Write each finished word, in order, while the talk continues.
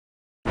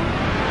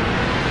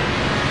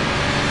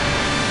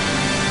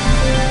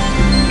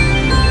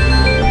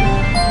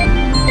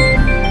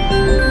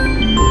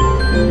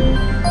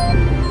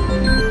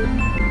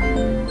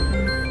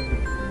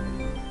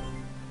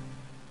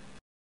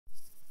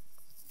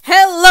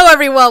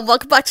everyone,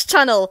 welcome back to the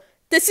channel.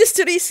 This is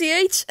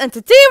 2DCH, and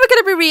today we're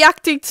going to be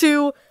reacting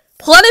to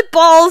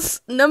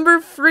Planetballs number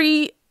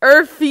 3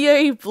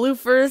 RVA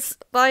Bloopers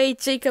by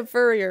Jacob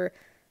Furrier.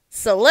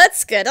 So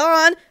let's get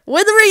on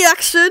with the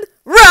reaction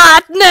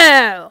right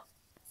now!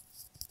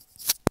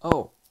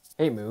 Oh,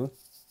 hey Moon.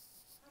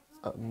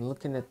 I'm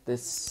looking at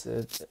this,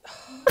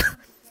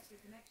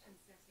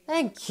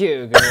 Thank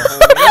you, girl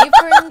homie,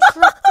 for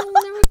interrupting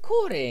the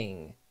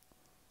recording.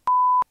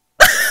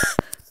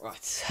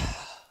 Right.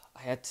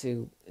 I had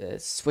to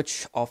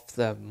switch off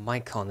the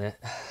mic on it.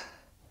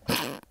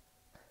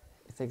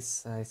 It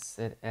thinks I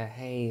said,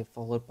 hey,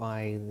 followed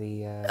by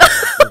the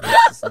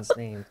assistant's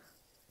name.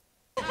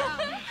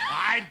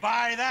 I'd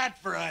buy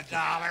that for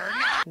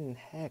 $1.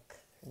 Heck,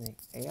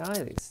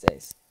 AI these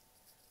days.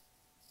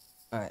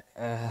 Alright,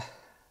 I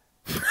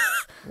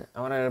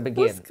want to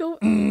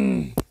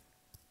begin.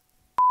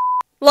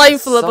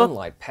 Life flipper.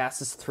 Sunlight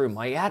passes through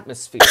my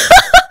atmosphere.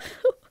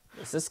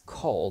 This is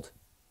called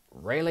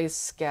Rayleigh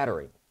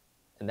scattering,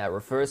 and that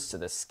refers to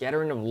the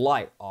scattering of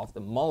light off the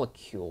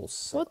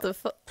molecules. What the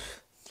fuck?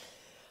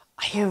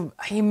 I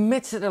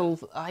emitted a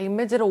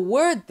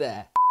word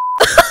there.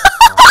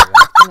 I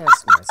often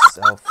ask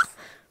myself,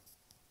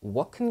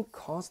 what can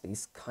cause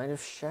these kind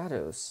of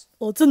shadows?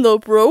 What's to know,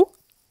 bro?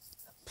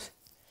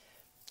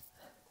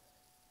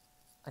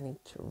 I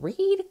need to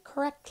read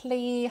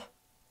correctly.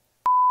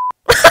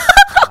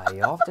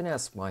 I often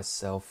ask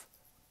myself,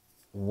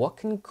 what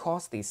can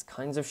cause these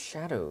kinds of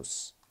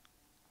shadows?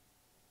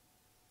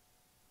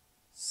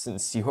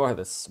 Since you are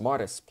the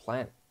smartest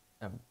plant.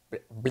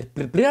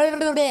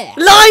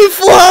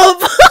 Life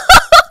love!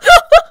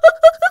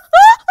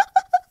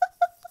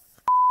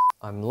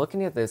 I'm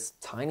looking at this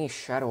tiny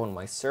shadow on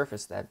my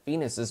surface that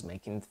Venus is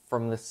making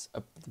from this.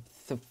 I'd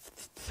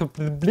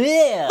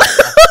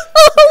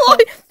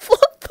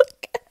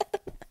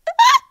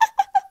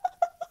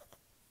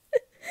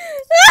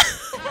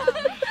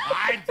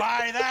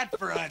buy that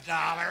for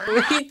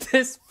 $1. Read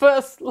this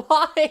first line.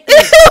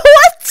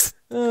 What?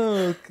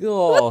 Oh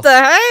god. What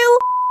the hell?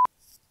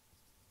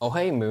 Oh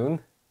hey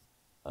Moon.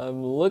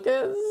 I'm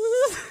looking.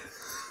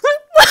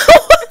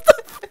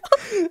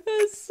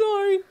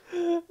 Sorry.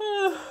 I'm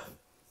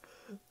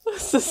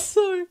so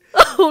sorry.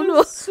 Oh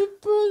no.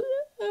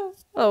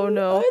 Oh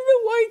no. I don't know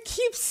why it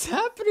keeps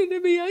happening to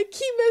me. I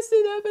keep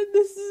messing up and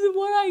this is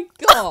what I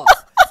got.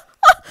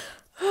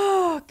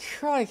 Oh,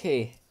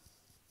 crikey.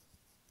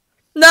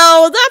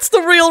 No, that's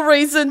the real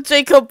reason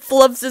Jacob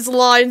flubs his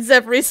lines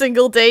every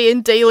single day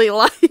in daily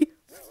life.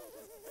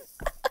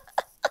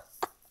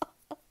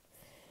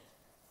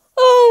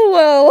 Oh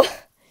well.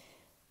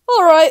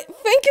 Alright,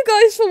 thank you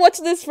guys for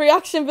watching this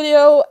reaction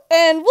video,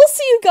 and we'll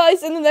see you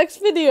guys in the next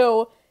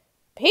video.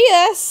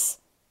 P.S.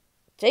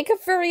 Jacob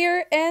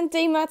Furrier and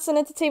Dave Matson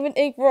Entertainment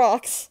Inc.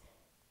 rocks.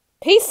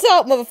 Peace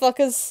out,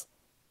 motherfuckers.